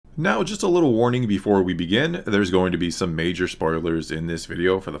Now, just a little warning before we begin, there's going to be some major spoilers in this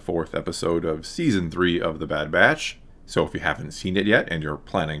video for the 4th episode of Season 3 of The Bad Batch. So if you haven't seen it yet and you're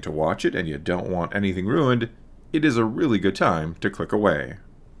planning to watch it and you don't want anything ruined, it is a really good time to click away.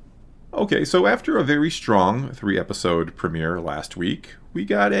 Okay, so after a very strong 3-episode premiere last week, we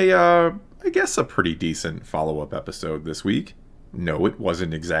got I guess a pretty decent follow-up episode this week. No, it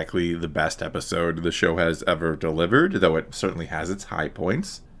wasn't exactly the best episode the show has ever delivered, though it certainly has its high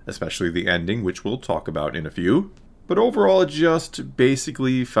points, especially the ending, which we'll talk about in a few. But overall, it just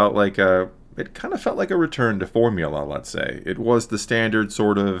basically felt like it kind of felt like a return to formula, let's say. It was the standard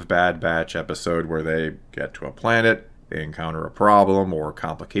sort of Bad Batch episode where they get to a planet, they encounter a problem or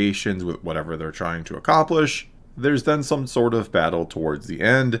complications with whatever they're trying to accomplish. There's then some sort of battle towards the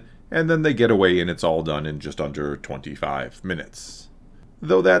end, and then they get away and it's all done in just under 25 minutes.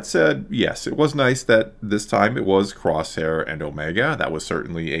 Though that said, yes, it was nice that this time it was Crosshair and Omega. That was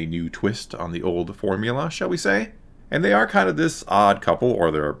certainly a new twist on the old formula, shall we say. And they are kind of this odd couple, or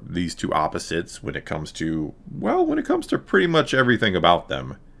they're these two opposites when it comes to, well, when it comes to pretty much everything about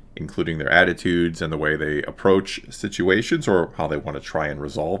them, including their attitudes and the way they approach situations or how they want to try and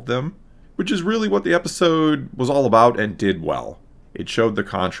resolve them, which is really what the episode was all about and did well. It showed the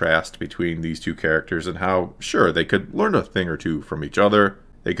contrast between these two characters and how, sure, they could learn a thing or two from each other,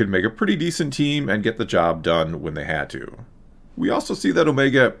 they could make a pretty decent team and get the job done when they had to. We also see that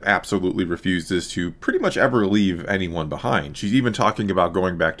Omega absolutely refuses to pretty much ever leave anyone behind. She's even talking about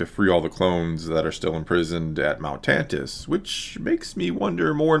going back to free all the clones that are still imprisoned at Mount Tantus, which makes me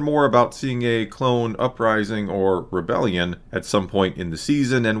wonder more and more about seeing a clone uprising or rebellion at some point in the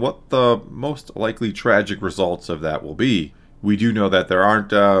season and what the most likely tragic results of that will be. We do know that there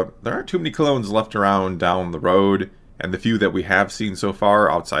aren't too many clones left around down the road, and the few that we have seen so far,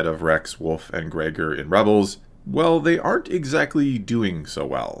 outside of Rex, Wolf, and Gregor in Rebels, well, they aren't exactly doing so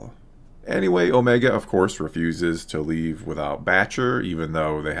well. Anyway, Omega, of course, refuses to leave without Batcher, even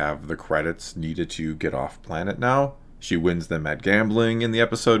though they have the credits needed to get off planet now. She wins them at gambling in the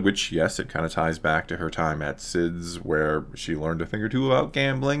episode, which, yes, it kind of ties back to her time at Sid's, where she learned a thing or two about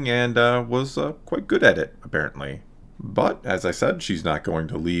gambling and was quite good at it, apparently. But, as I said, she's not going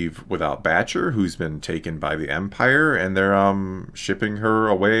to leave without Batcher, who's been taken by the Empire, and they're shipping her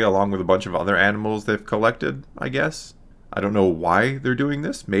away along with a bunch of other animals they've collected, I guess. I don't know why they're doing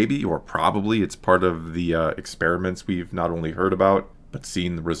this. Maybe, or probably, it's part of the experiments we've not only heard about, but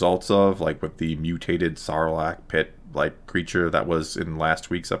seen the results of, like with the mutated Sarlacc pit-like creature that was in last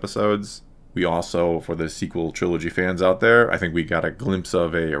week's episodes. We also, for the sequel trilogy fans out there, I think we got a glimpse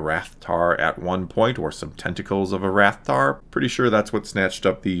of a Rathtar at one point, or some tentacles of a Rathtar. Pretty sure that's what snatched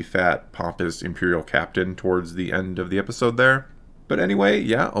up the fat, pompous Imperial captain towards the end of the episode there. But anyway,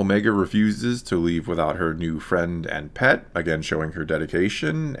 yeah, Omega refuses to leave without her new friend and pet, again showing her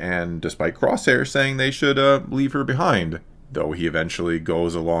dedication, and despite Crosshair saying they should leave her behind. Though he eventually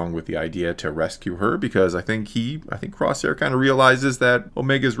goes along with the idea to rescue her because I think Crosshair kind of realizes that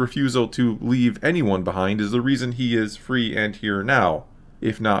Omega's refusal to leave anyone behind is the reason he is free and here now.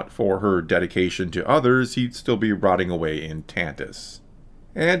 If not for her dedication to others, he'd still be rotting away in Tantus.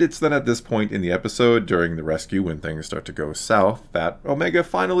 And it's then at this point in the episode, during the rescue when things start to go south, that Omega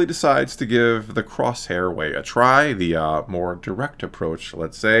finally decides to give the Crosshair way a try, the more direct approach,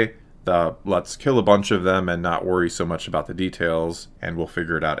 let's say. Let's kill a bunch of them and not worry so much about the details, and we'll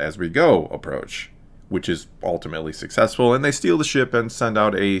figure it out as we go approach, which is ultimately successful, and they steal the ship and send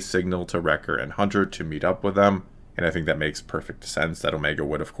out a signal to Wrecker and Hunter to meet up with them, and I think that makes perfect sense that Omega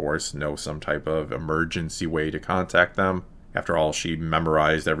would, of course, know some type of emergency way to contact them. After all, she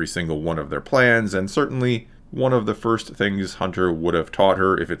memorized every single one of their plans, and certainly one of the first things Hunter would have taught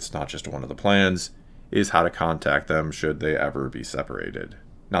her, if it's not just one of the plans, is how to contact them should they ever be separated.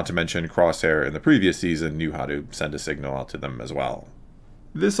 Not to mention Crosshair in the previous season knew how to send a signal out to them as well.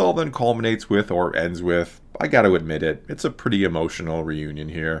 This all then culminates with, or ends with, I gotta admit it, it's a pretty emotional reunion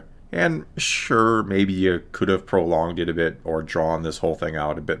here. And sure, maybe you could have prolonged it a bit or drawn this whole thing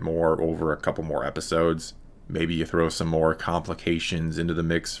out a bit more over a couple more episodes. Maybe you throw some more complications into the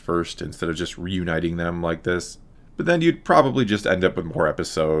mix first instead of just reuniting them like this. But then you'd probably just end up with more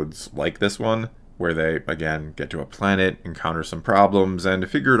episodes like this one, where they, again, get to a planet, encounter some problems, and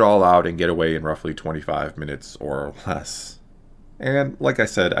figure it all out and get away in roughly 25 minutes or less. And, like I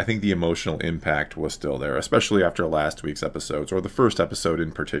said, I think the emotional impact was still there, especially after last week's episodes, or the first episode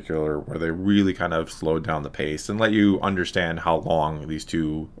in particular, where they really kind of slowed down the pace and let you understand how long these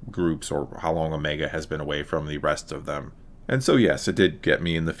two groups, or how long Omega has been away from the rest of them. And so yes, it did get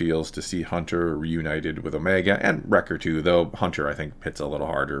me in the feels to see Hunter reunited with Omega, and Wrecker too, though Hunter I think hits a little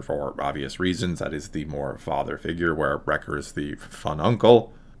harder for obvious reasons. That is the more father figure, where Wrecker is the fun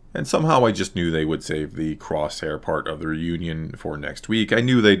uncle. And somehow I just knew they would save the Crosshair part of the reunion for next week. I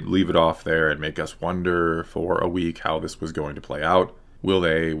knew they'd leave it off there and make us wonder for a week how this was going to play out. Will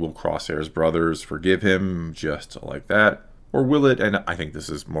Crosshair's brothers forgive him just like that? Or will it, and I think this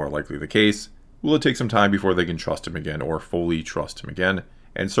is more likely the case, will it take some time before they can trust him again or fully trust him again?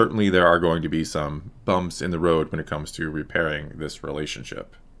 And certainly there are going to be some bumps in the road when it comes to repairing this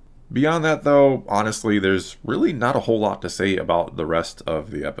relationship. Beyond that, though, honestly, there's really not a whole lot to say about the rest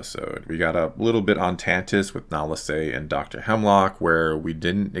of the episode. We got a little bit on Tantus with Nala Se and Dr. Hemlock, where we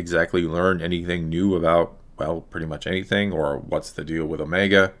didn't exactly learn anything new about, well, pretty much anything, or what's the deal with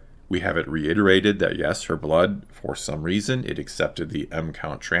Omega. We have it reiterated that yes, her blood, for some reason, it accepted the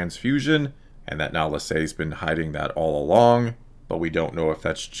M-count transfusion, and that Nala Se's been hiding that all along. But we don't know if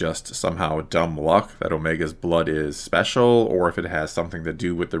that's just somehow dumb luck that Omega's blood is special, or if it has something to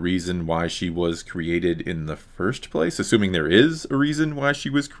do with the reason why she was created in the first place, assuming there is a reason why she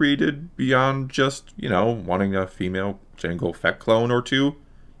was created beyond just, wanting a female Jango Fett clone or two.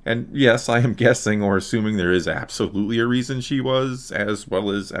 And yes, I am guessing or assuming there is absolutely a reason she was, as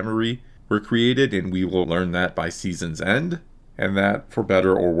well as Emery, were created, and we will learn that by season's end. And that, for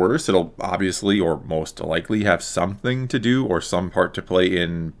better or worse, it'll obviously or most likely have something to do or some part to play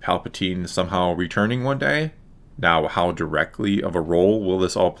in Palpatine somehow returning one day. Now, how directly of a role will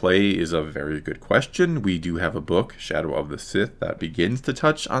this all play is a very good question. We do have a book, Shadow of the Sith, that begins to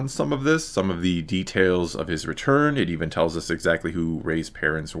touch on some of this, some of the details of his return. It even tells us exactly who Rey's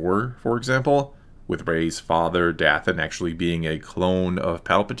parents were, for example, with Rey's father, Dathan, actually being a clone of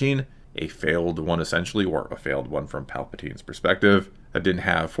Palpatine. A failed one essentially, or a failed one from Palpatine's perspective, that didn't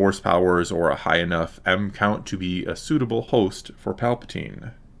have force powers or a high enough M count to be a suitable host for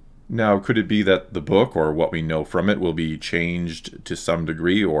Palpatine. Now, could it be that the book, or what we know from it, will be changed to some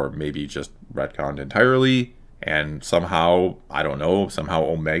degree, or maybe just retconned entirely, and somehow, I don't know, somehow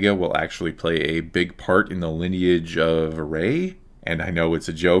Omega will actually play a big part in the lineage of Rey? And I know it's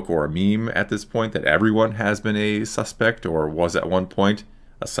a joke or a meme at this point that everyone has been a suspect, or was at one point,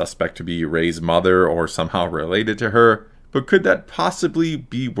 a suspect to be Rey's mother or somehow related to her, but could that possibly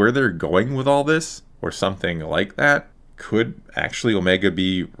be where they're going with all this? Or something like that? Could actually Omega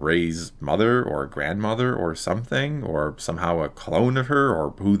be Rey's mother or grandmother or something? Or somehow a clone of her?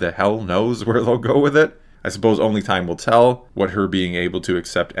 Or who the hell knows where they'll go with it? I suppose only time will tell what her being able to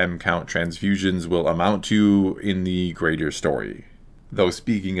accept M-count transfusions will amount to in the greater story. Though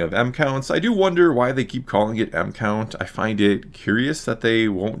speaking of M-counts, I do wonder why they keep calling it M-count. I find it curious that they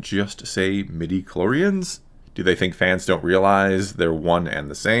won't just say midi-chlorians. Do they think fans don't realize they're one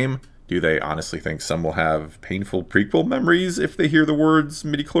and the same? Do they honestly think some will have painful prequel memories if they hear the words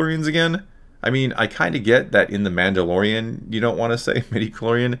midi-chlorians again? I mean, I kind of get that in The Mandalorian you don't want to say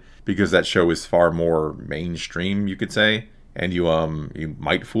midi-chlorian, because that show is far more mainstream, you could say. And you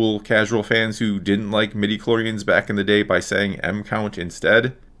might fool casual fans who didn't like midi-chlorians back in the day by saying M-count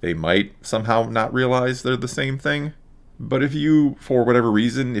instead. They might somehow not realize they're the same thing. But if you, for whatever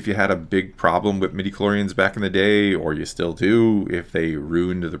reason, if you had a big problem with midi-chlorians back in the day, or you still do, if they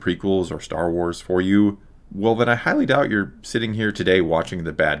ruined the prequels or Star Wars for you, well then I highly doubt you're sitting here today watching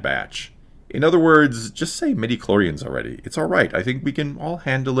The Bad Batch. In other words, just say midi-chlorians already. It's alright, I think we can all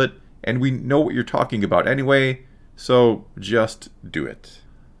handle it, and we know what you're talking about anyway. So just do it.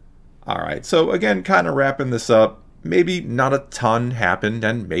 Alright, so again, kind of wrapping this up. Maybe not a ton happened,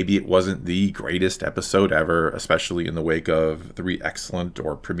 and maybe it wasn't the greatest episode ever, especially in the wake of 3 excellent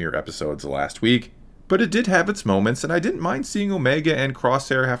or premiere episodes last week. But it did have its moments, and I didn't mind seeing Omega and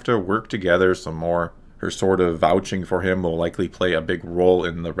Crosshair have to work together some more. Her sort of vouching for him will likely play a big role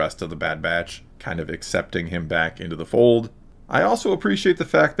in the rest of the Bad Batch, kind of accepting him back into the fold. I also appreciate the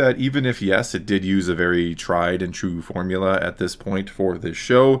fact that even if, yes, it did use a very tried and true formula at this point for this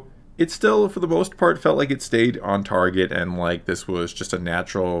show, it still, for the most part, felt like it stayed on target and like this was just a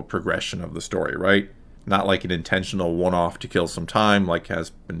natural progression of the story, right? Not like an intentional one-off to kill some time like has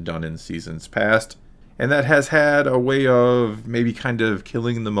been done in seasons past. And that has had a way of maybe kind of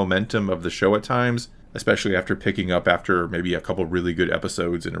killing the momentum of the show at times, especially after picking up after maybe a couple really good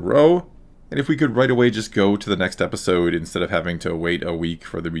episodes in a row. And if we could right away just go to the next episode instead of having to wait a week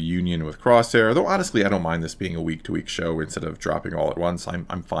for the reunion with Crosshair, though honestly I don't mind this being a week-to-week show instead of dropping all at once,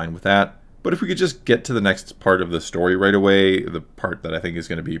 I'm fine with that. But if we could just get to the next part of the story right away, the part that I think is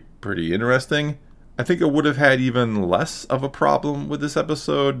going to be pretty interesting, I think I would have had even less of a problem with this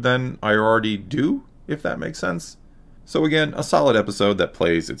episode than I already do, if that makes sense. So again, a solid episode that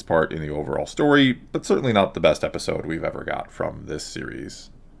plays its part in the overall story, but certainly not the best episode we've ever got from this series.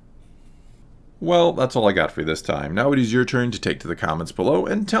 Well, that's all I got for you this time. Now it is your turn to take to the comments below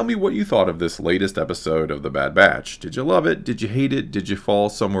and tell me what you thought of this latest episode of The Bad Batch. Did you love it? Did you hate it? Did you fall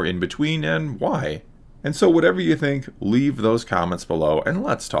somewhere in between? And why? And so whatever you think, leave those comments below and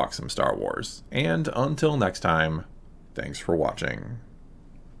let's talk some Star Wars. And until next time, thanks for watching.